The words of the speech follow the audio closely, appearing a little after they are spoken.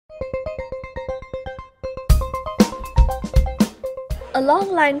A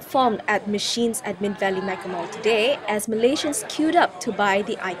long line formed at machines at Mid-Valley Mega Mall today as Malaysians queued up to buy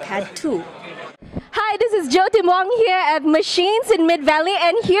the iPad 2. Hi, this is Jo Tim Wong here at Machines in Mid-Valley,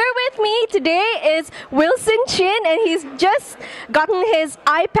 and here with me today is Wilson Chin, and he's just gotten his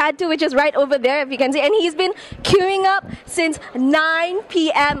iPad 2, which is right over there if you can see, and he's been queuing up since 9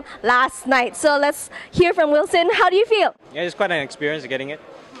 p.m. last night. So let's hear from Wilson. How do you feel? Yeah, it's quite an experience getting it.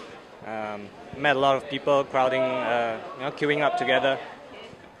 Met a lot of people crowding, queuing up together.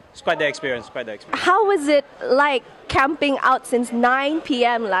 It's quite the experience, How was it like camping out since 9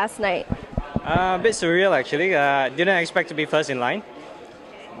 p.m. last night? A bit surreal actually. Didn't expect to be first in line,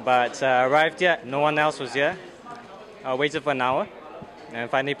 but arrived yet. No one else was here. Waited for an hour, and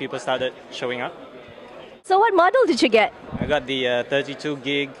finally people started showing up. So what model did you get? I got the 32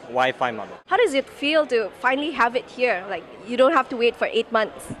 gig Wi-Fi model. How does it feel to finally have it here? Like, you don't have to wait for 8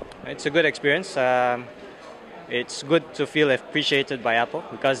 months. It's a good experience. It's good to feel appreciated by Apple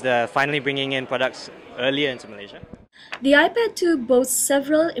because they're finally bringing in products earlier into Malaysia. The iPad 2 boasts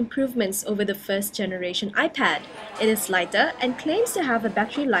several improvements over the first generation iPad. It is lighter and claims to have a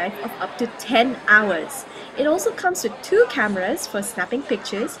battery life of up to 10 hours. It also comes with 2 cameras for snapping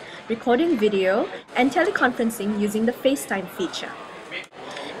pictures, recording video, and teleconferencing using the FaceTime feature.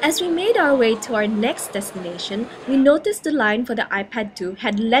 As we made our way to our next destination, we noticed the line for the iPad 2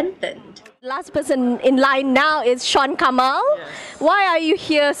 had lengthened. Last person in line now is Sean Kamal. Yes. Why are you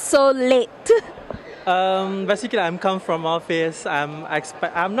here so late? Basically, I'm come from office.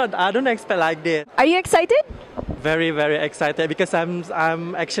 I don't expect like this. Are you excited? Very excited because I'm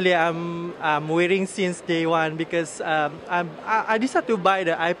waiting since day one because I decided to buy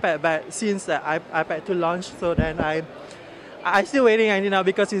the iPad, but since the iPad 2 launched, so then I still waiting now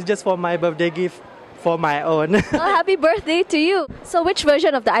because it's just for my birthday gift for my own. Well, happy birthday to you. So which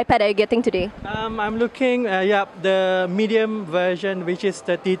version of the iPad are you getting today? I'm looking, the medium version, which is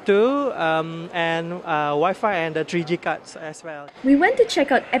 32, and Wi-Fi and the 3G cards as well. We went to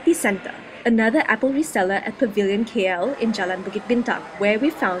check out Epicenter, another Apple reseller at Pavilion KL in Jalan Bukit Bintang, where we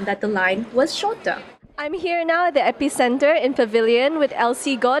found that the line was shorter. I'm here now at the Epicenter in Pavilion with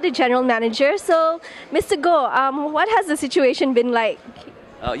LC Go, the general manager. So, Mr. Go, what has the situation been like?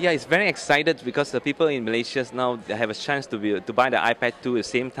 Yeah, it's very excited because the people in Malaysia now have a chance to buy the iPad 2 at the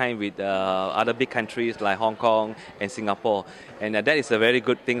same time with other big countries like Hong Kong and Singapore, and that is a very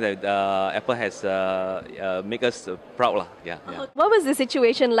good thing that Apple has make us proud. Yeah. What was the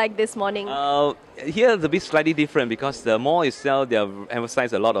situation like this morning? Here it's a bit slightly different because the mall itself they have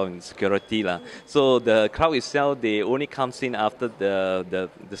emphasized a lot on security. So the crowd itself they only comes in after the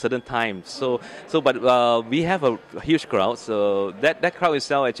certain time. But we have a huge crowd, so that crowd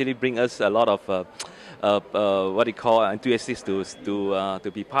itself actually bring us a lot of what you call enthusiasts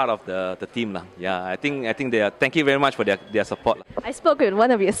to be part of the team. Yeah, I think they are. Thank you very much for their support. I spoke with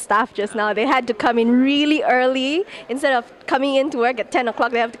one of your staff just now. They had to come in really early. Instead of coming in to work at 10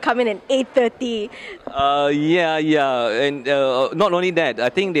 o'clock, they have to come in at 8:30. And not only that, I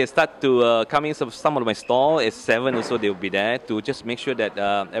think they start to come in some of my store at 7 or so. They'll be there to just make sure that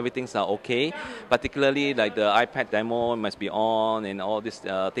everything's okay. Particularly like the iPad demo must be on, and all these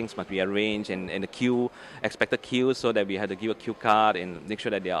things must be arranged, and the expected queue, so that we had to give a queue card and make sure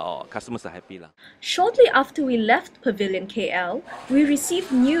that our customers are happy. Shortly after we left Pavilion KL, we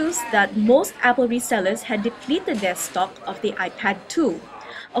received news that most Apple resellers had depleted their stock of the iPad 2.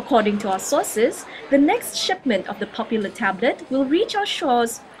 According to our sources, the next shipment of the popular tablet will reach our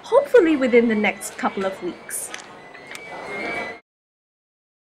shores hopefully within the next couple of weeks.